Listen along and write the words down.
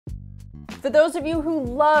For those of you who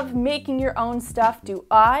love making your own stuff, do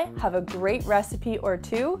I have a great recipe or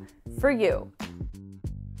two for you.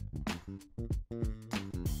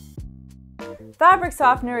 Fabric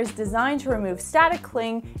softener is designed to remove static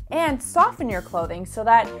cling and soften your clothing so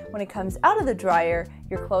that when it comes out of the dryer,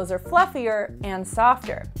 your clothes are fluffier and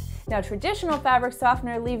softer. Now, traditional fabric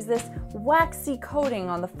softener leaves this waxy coating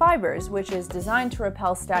on the fibers, which is designed to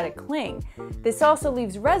repel static cling. This also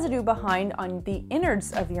leaves residue behind on the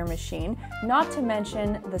innards of your machine, not to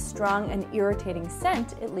mention the strong and irritating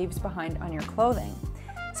scent it leaves behind on your clothing.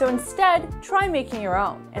 So instead, try making your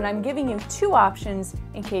own, and I'm giving you two options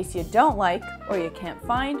in case you don't like or you can't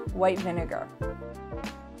find white vinegar.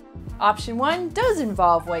 Option 1 does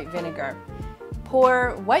involve white vinegar.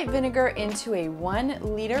 Pour white vinegar into a 1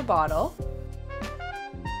 liter bottle.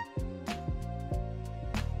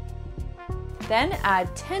 Then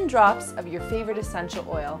add 10 drops of your favorite essential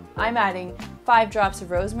oil. I'm adding 5 drops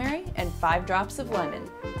of rosemary and 5 drops of lemon.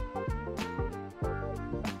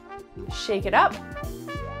 Shake it up.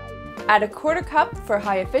 Add a 1/4 cup for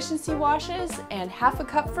high efficiency washes and 1/2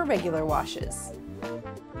 cup for regular washes.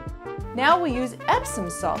 Now we'll use Epsom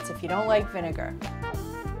salts if you don't like vinegar.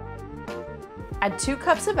 Add 2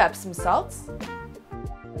 cups of Epsom salts,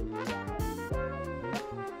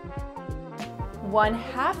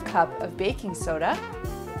 1/2 cup of baking soda,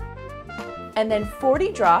 and then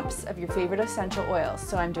 40 drops of your favorite essential oils.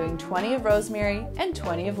 So I'm doing 20 of rosemary and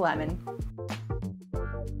 20 of lemon.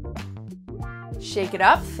 Shake it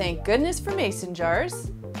up, thank goodness for mason jars.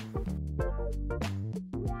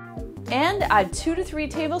 And add 2 to 3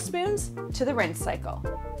 tablespoons to the rinse cycle.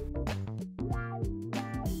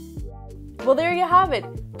 Well, there you have it.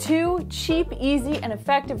 2 cheap, easy, and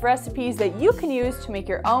effective recipes that you can use to make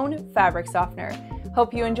your own fabric softener.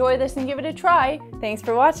 Hope you enjoy this and give it a try. Thanks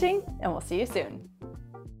for watching, and we'll see you soon.